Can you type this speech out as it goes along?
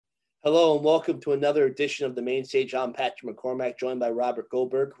Hello and welcome to another edition of the Main Stage. I'm Patrick McCormack, joined by Robert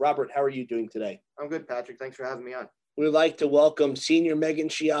Goldberg. Robert, how are you doing today? I'm good, Patrick. Thanks for having me on. We'd like to welcome senior Megan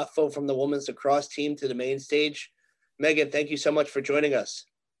Schiaffo from the women's lacrosse team to the Main Stage. Megan, thank you so much for joining us.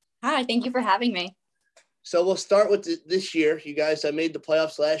 Hi, thank you for having me. So we'll start with this year. You guys made the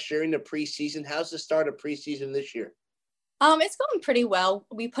playoffs last year in the preseason. How's the start of preseason this year? It's going pretty well.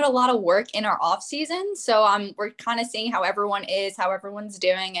 We put a lot of work in our off season, so we're kind of seeing how everyone is, how everyone's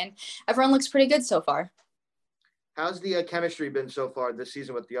doing, and everyone looks pretty good so far. How's the chemistry been so far this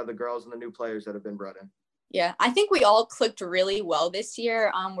season with the other girls and the new players that have been brought in? Yeah, I think we all clicked really well this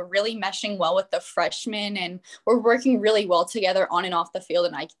year. We're really meshing well with the freshmen, and we're working really well together on and off the field,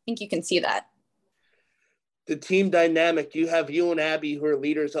 and I think you can see that. The team dynamic, you have you and Abby who are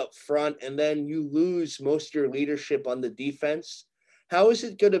leaders up front, and then you lose most of your leadership on the defense. How is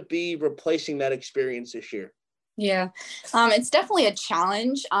it going to be replacing that experience this year? Yeah, it's definitely a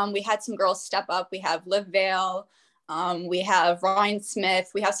challenge. We had some girls step up. We have Liv Vale, we have Ryan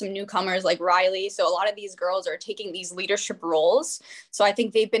Smith, we have some newcomers like Riley. So a lot of these girls are taking these leadership roles. So I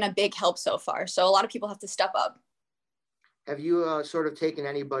think they've been a big help so far. So a lot of people have to step up. Have you sort of taken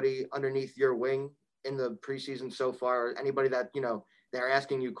anybody underneath your wing in the preseason so far, or anybody that, they're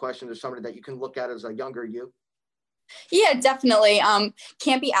asking you questions, or somebody that you can look at as a younger you? Yeah, definitely.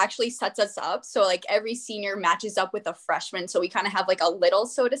 Campy actually sets us up. So like every senior matches up with a freshman. So we kind of have like a little,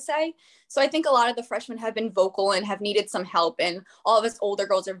 so to say. So I think a lot of the freshmen have been vocal and have needed some help. And all of us older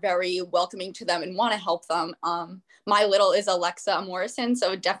girls are very welcoming to them and want to help them. My little is Alexa Morrison.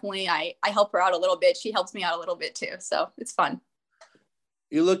 So definitely I help her out a little bit. She helps me out a little bit too. So it's fun.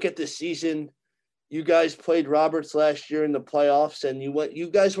 You look at the season. You guys played Roberts last year in the playoffs, and you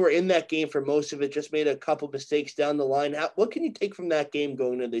guys were in that game for most of it, just made a couple mistakes down the line. What can you take from that game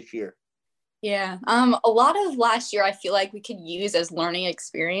going into this year? Yeah, a lot of last year I feel like we could use as learning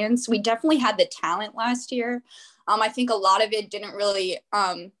experience. We definitely had the talent last year. I think a lot of it didn't really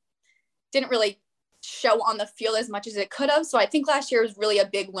show on the field as much as it could have. So I think last year was really a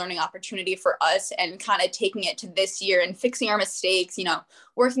big learning opportunity for us, and kind of taking it to this year and fixing our mistakes,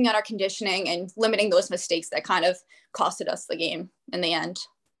 working on our conditioning and limiting those mistakes that kind of costed us the game in the end.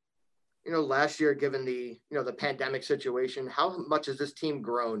 Last year, given the pandemic situation, how much has this team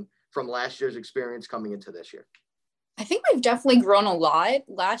grown from last year's experience coming into this year? I think we've definitely grown a lot.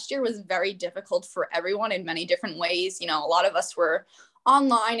 Last year was very difficult for everyone in many different ways. A lot of us were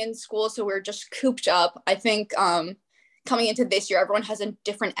online in school, so we're just cooped up. I think coming into this year, everyone has a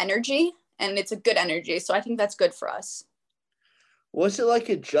different energy, and it's a good energy. So I think that's good for us. What's it like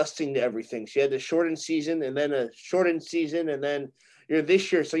adjusting to everything? So you had the shortened season and then a shortened season, and then you're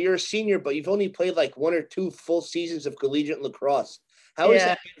this year. So you're a senior, but you've only played like 1 or 2 full seasons of collegiate lacrosse. How has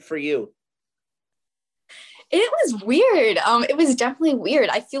that been for you? It was weird. It was definitely weird.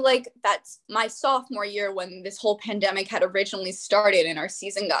 I feel like that's my sophomore year when this whole pandemic had originally started and our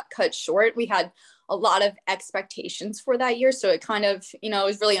season got cut short. We had a lot of expectations for that year. So it kind of, it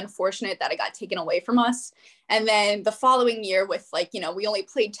was really unfortunate that it got taken away from us. And then the following year with we only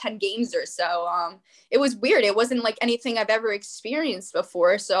played 10 games or so. It was weird. It wasn't like anything I've ever experienced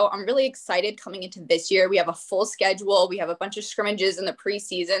before. So I'm really excited coming into this year. We have a full schedule. We have a bunch of scrimmages in the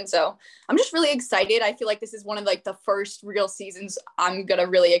preseason. So I'm just really excited. I feel like this is one of the first real seasons I'm going to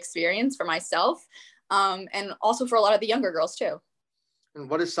really experience for myself. And also for a lot of the younger girls too. And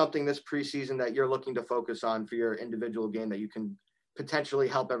what is something this preseason that you're looking to focus on for your individual game that you can potentially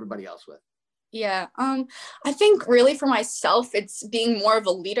help everybody else with? Yeah, I think really for myself, it's being more of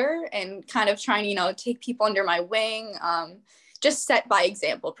a leader and kind of trying, take people under my wing, just set by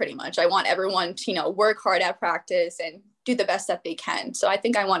example, pretty much. I want everyone to, work hard at practice and do the best that they can. So I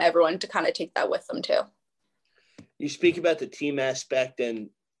think I want everyone to kind of take that with them too. You speak about the team aspect, and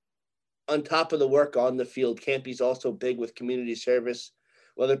on top of the work on the field, Campy's also big with community service,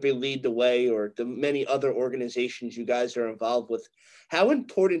 whether it be Lead the Way or the many other organizations you guys are involved with. How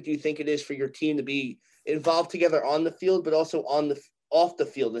important do you think it is for your team to be involved together on the field, but also off the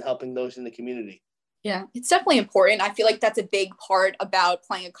field and helping those in the community? Yeah, it's definitely important. I feel like that's a big part about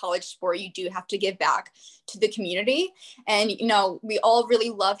playing a college sport. You do have to give back to the community. And, we all really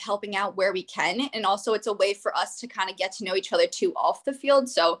love helping out where we can. And also it's a way for us to kind of get to know each other too off the field.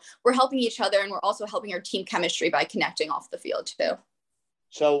 So we're helping each other, and we're also helping our team chemistry by connecting off the field too.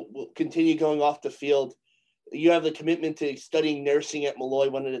 So we'll continue going off the field. You have the commitment to studying nursing at Malloy,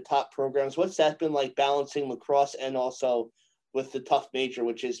 one of the top programs. What's that been like, balancing lacrosse and also with the tough major,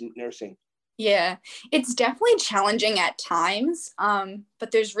 which is nursing? Yeah, it's definitely challenging at times,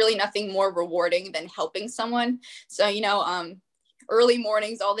 but there's really nothing more rewarding than helping someone. So, early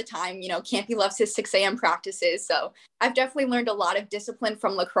mornings all the time. Campy loves his 6 a.m. practices. So I've definitely learned a lot of discipline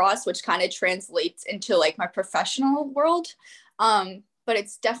from lacrosse, which kind of translates into like my professional world. But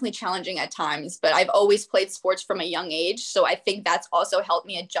it's definitely challenging at times. But I've always played sports from a young age. So I think that's also helped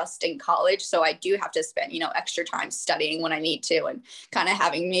me adjust in college. So I do have to spend, extra time studying when I need to, and kind of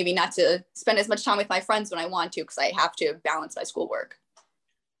having maybe not to spend as much time with my friends when I want to, because I have to balance my schoolwork.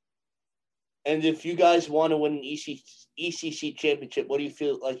 And if you guys want to win an ECC championship, what do you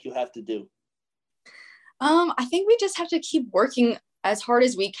feel like you have to do? I think we just have to keep working as hard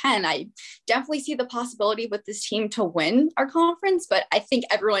as we can. I definitely see the possibility with this team to win our conference, but I think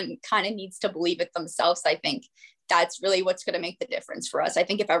everyone kind of needs to believe it themselves. I think that's really what's going to make the difference for us. I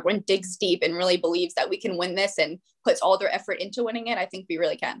think if everyone digs deep and really believes that we can win this and puts all their effort into winning it, I think we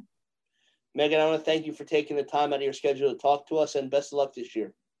really can. Megan, I want to thank you for taking the time out of your schedule to talk to us, and best of luck this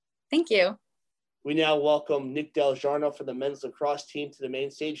year. Thank you. We now welcome Nick Del Giorno for the men's lacrosse team to the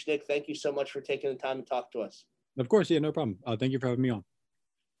main stage. Nick, thank you so much for taking the time to talk to us. Of course, yeah, no problem. Thank you for having me on.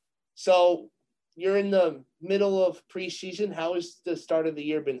 So you're in the middle of preseason. How has the start of the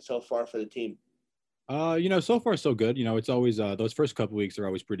year been so far for the team? So far so good. It's always those first couple of weeks are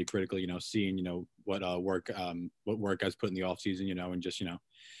always pretty critical. Seeing what work guys put in the off season. And just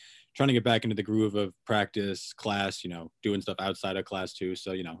trying to get back into the groove of practice, class. Doing stuff outside of class too.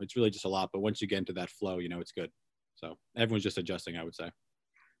 So it's really just a lot. But once you get into that flow, it's good. So everyone's just adjusting, I would say.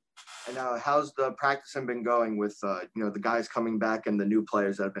 And how's the practicing been going with the guys coming back and the new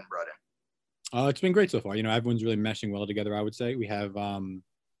players that have been brought in? It's been great so far. Everyone's really meshing well together, I would say. We have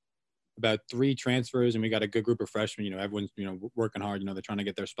about 3 transfers, and we got a good group of freshmen. Everyone's working hard. They're trying to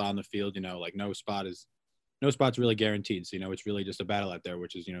get their spot on the field. Like no spot's really guaranteed. So it's really just a battle out there,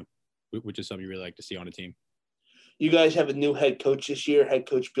 which is something you really like to see on a team. You guys have a new head coach this year. Head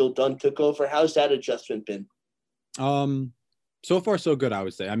coach Bill Dunn took over. How's that adjustment been? So far so good, I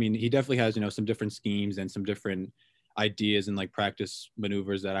would say. I mean, he definitely has some different schemes and some different ideas and like practice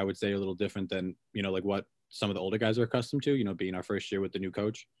maneuvers that I would say are a little different than like what some of the older guys are accustomed to. Being our first year with the new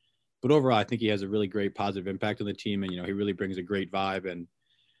coach. But overall, I think he has a really great positive impact on the team, and he really brings a great vibe and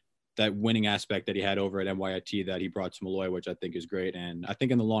that winning aspect that he had over at NYIT that he brought to Malloy, which I think is great. And I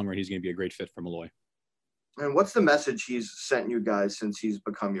think in the long run, he's going to be a great fit for Malloy. And what's the message he's sent you guys since he's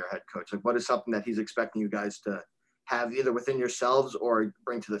become your head coach? Like, what is something that he's expecting you guys to have either within yourselves or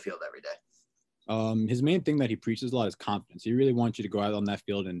bring to the field every day? His main thing that he preaches a lot is confidence. He really wants you to go out on that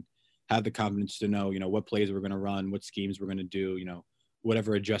field and have the confidence to know, what plays we're going to run, what schemes we're going to do,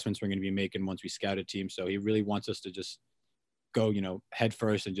 whatever adjustments we're going to be making once we scout a team. So he really wants us to just go, head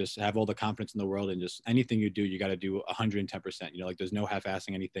first and just have all the confidence in the world, and just anything you do, you got to do 110%. Like there's no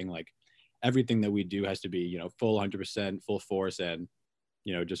half-assing anything. Like everything that we do has to be, full 100%, full force, and,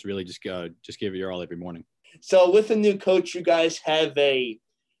 just really just give it your all every morning. So with the new coach, you guys have a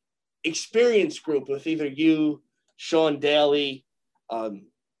experience group with either you, Sean Daly,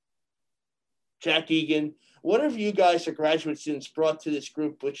 Jack Egan. What have you guys, the graduate students, brought to this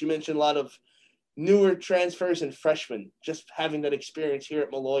group, which you mentioned a lot of newer transfers and freshmen, just having that experience here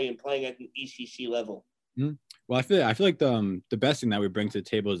at Malloy and playing at an ECC level? Mm-hmm. Well, I feel like the best thing that we bring to the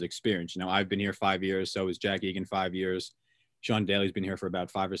table is experience. I've been here 5 years, so is Jack Egan 5 years. Sean Daly's been here for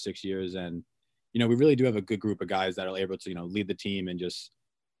about 5 or 6 years, and we really do have a good group of guys that are able to lead the team and just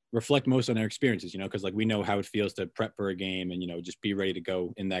reflect most on their experiences. Because like we know how it feels to prep for a game and just be ready to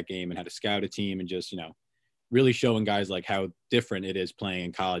go in that game, and how to scout a team, and just really showing guys like how different it is playing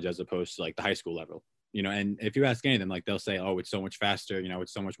in college as opposed to like the high school level. And if you ask any of them, like they'll say, oh, it's so much faster,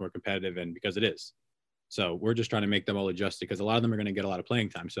 it's so much more competitive, and because it is. So we're just trying to make them all adjust, because a lot of them are going to get a lot of playing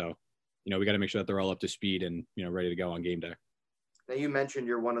time. So, we got to make sure that they're all up to speed and, ready to go on game day. Now, you mentioned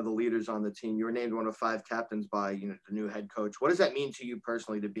you're one of the leaders on the team. You were named one of 5 captains by, the new head coach. What does that mean to you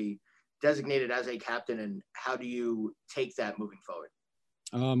personally to be designated as a captain, and how do you take that moving forward?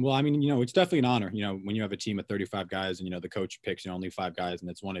 Well, I mean, it's definitely an honor, when you have a team of 35 guys and, the coach picks, only 5 guys,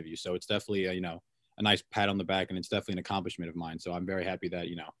 and it's one of you. So it's definitely, a nice pat on the back, and it's definitely an accomplishment of mine. So I'm very happy that,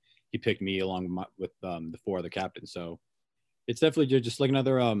 he picked me along with the 4 other captains. So it's definitely just like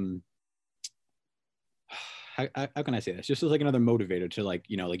another, how can I say this? Just like another motivator to like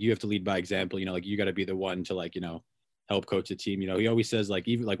you have to lead by example, like you got to be the one to like, help coach the team. He always says like,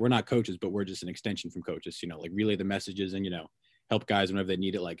 even like we're not coaches, but we're just an extension from coaches, like relay the messages and, help guys whenever they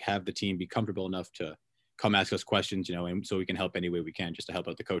need it, like have the team be comfortable enough to come ask us questions, and so we can help any way we can just to help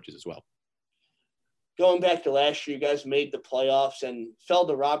out the coaches as well. Going back to last year, you guys made the playoffs and fell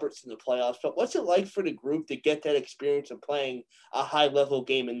to Roberts in the playoffs. But what's it like for the group to get that experience of playing a high-level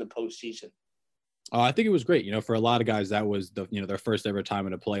game in the postseason? I think it was great. For a lot of guys, that was their first ever time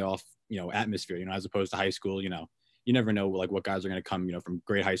in a playoff, atmosphere, as opposed to high school, you never know like what guys are going to come, from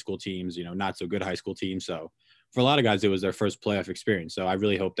great high school teams, not so good high school teams. So for a lot of guys, it was their first playoff experience. So I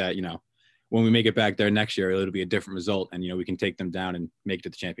really hope that, when we make it back there next year, it'll be a different result and, we can take them down and make it to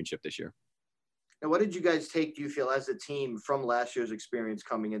the championship this year. And what did you guys take, do you feel, as a team from last year's experience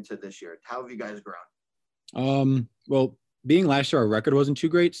coming into this year? How have you guys grown? Well, being last year, our record wasn't too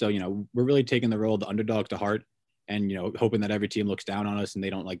great. So, we're really taking the role of the underdog to heart and, hoping that every team looks down on us and they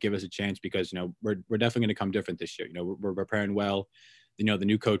don't like give us a chance because, we're definitely going to come different this year. We're preparing well. The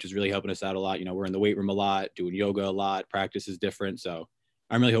new coach is really helping us out a lot. We're in the weight room a lot, doing yoga a lot. Practice is different. So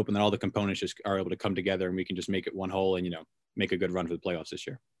I'm really hoping that all the components just are able to come together and we can just make it one whole and, make a good run for the playoffs this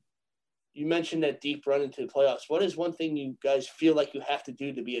year. You mentioned that deep run into the playoffs. What is one thing you guys feel like you have to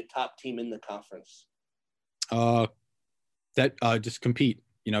do to be a top team in the conference? Just compete,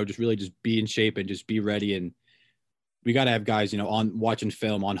 just really just be in shape and just be ready. And we got to have guys, on watching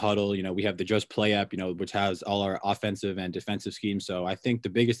film on Huddle, we have the Just Play app, which has all our offensive and defensive schemes. So I think the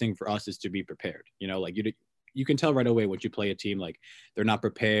biggest thing for us is to be prepared, like you can tell right away once you play a team, like they're not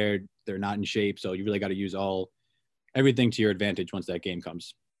prepared, they're not in shape. So you really got to use everything to your advantage once that game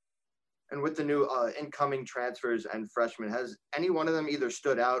comes. And with the new incoming transfers and freshmen, has any one of them either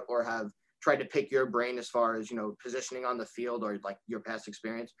stood out or have tried to pick your brain as far as, positioning on the field or like your past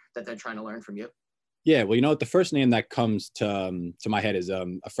experience that they're trying to learn from you? Yeah, well, the first name that comes to my head is a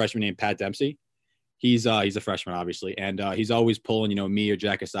freshman named Pat Dempsey. He's a freshman, obviously, and he's always pulling, me or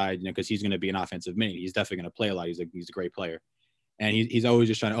Jack aside, because he's going to be an offensive main. He's definitely going to play a lot. He's a great player, and he's always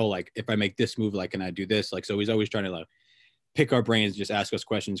just trying to, like, if I make this move, like, can I do this? Like, so he's always trying to like pick our brains, just ask us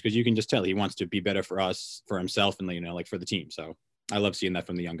questions because you can just tell he wants to be better for us, for himself, and like for the team. So I love seeing that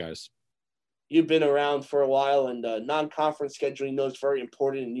from the young guys. You've been around for a while, and non-conference scheduling is very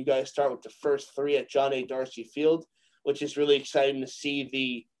important. And you guys start with the first 3 at John A. Darcy Field, which is really exciting to see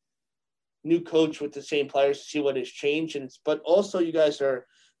the new coach with the same players to see what has changed. But also you guys are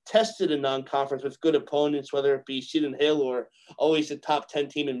tested in non-conference with good opponents, whether it be Seton Hill or always the top 10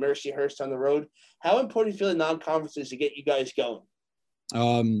 team in Mercyhurst on the road. How important do you feel the non-conference is to get you guys going?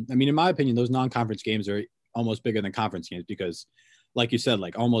 In my opinion, those non-conference games are almost bigger than conference games because, like you said,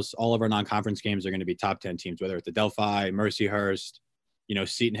 like almost all of our non-conference games are going to be top 10 teams, whether it's Adelphi, Mercyhurst,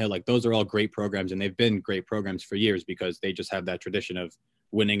 Seton Hill. Like those are all great programs, and they've been great programs for years because they just have that tradition of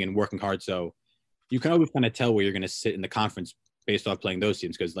winning and working hard. So you can always kind of tell where you're going to sit in the conference based off playing those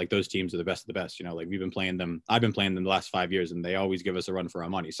teams because like those teams are the best of the best. Like we've been playing them. I've been playing them the last 5 years, and they always give us a run for our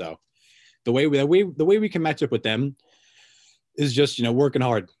money. So the way we can match up with them is just working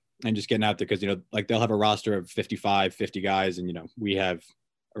hard and just getting out there because like they'll have a roster of 55, 50 guys, and we have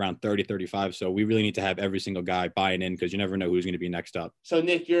around 30, 35. So we really need to have every single guy buying in because you never know who's going to be next up. So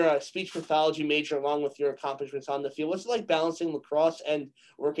Nick, you're a speech pathology major along with your accomplishments on the field. What's it like balancing lacrosse and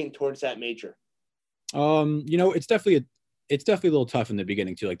working towards that major? It's definitely a little tough in the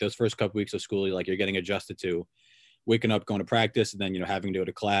beginning too. Like those first couple weeks of school, you're getting adjusted to waking up, going to practice, and then, having to go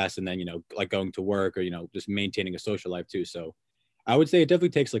to class, and then, like going to work or, just maintaining a social life too. So I would say it definitely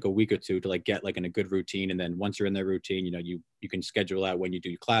takes like a week or two to like get like in a good routine. And then once you're in that routine, you can schedule out when you do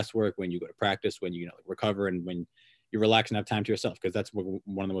your classwork, when you go to practice, when you, like recover, and when you relax and have time to yourself. Cause that's one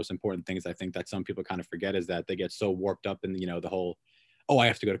of the most important things I think that some people kind of forget is that they get so warped up in, the whole, oh, I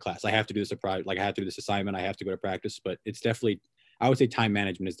have to go to class. I have to do this, like I have to do this assignment. I have to go to practice, but it's definitely, I would say time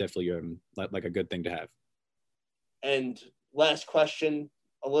management is definitely like a good thing to have. And last question,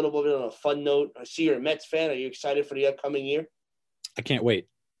 a little bit on a fun note. I see you're a Mets fan. Are you excited for the upcoming year? I can't wait.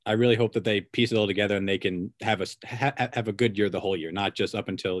 I really hope that they piece it all together and they can have a good year the whole year, not just up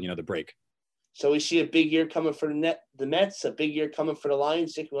until, the break. So we see a big year coming for the Mets, a big year coming for the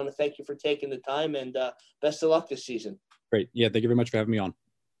Lions. Nick, we want to thank you for taking the time, and best of luck this season. Great. Yeah, thank you very much for having me on.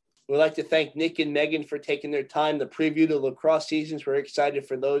 We'd like to thank Nick and Megan for taking their time to preview the lacrosse seasons. We're excited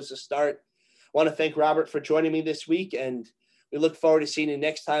for those to start. I want to thank Robert for joining me this week, and we look forward to seeing you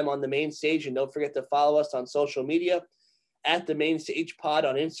next time on the main stage. And don't forget to follow us on social media at the Main Stage Pod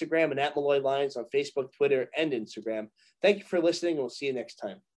on Instagram and at Malloy Lions on Facebook, Twitter, and Instagram. Thank you for listening, and we'll see you next time.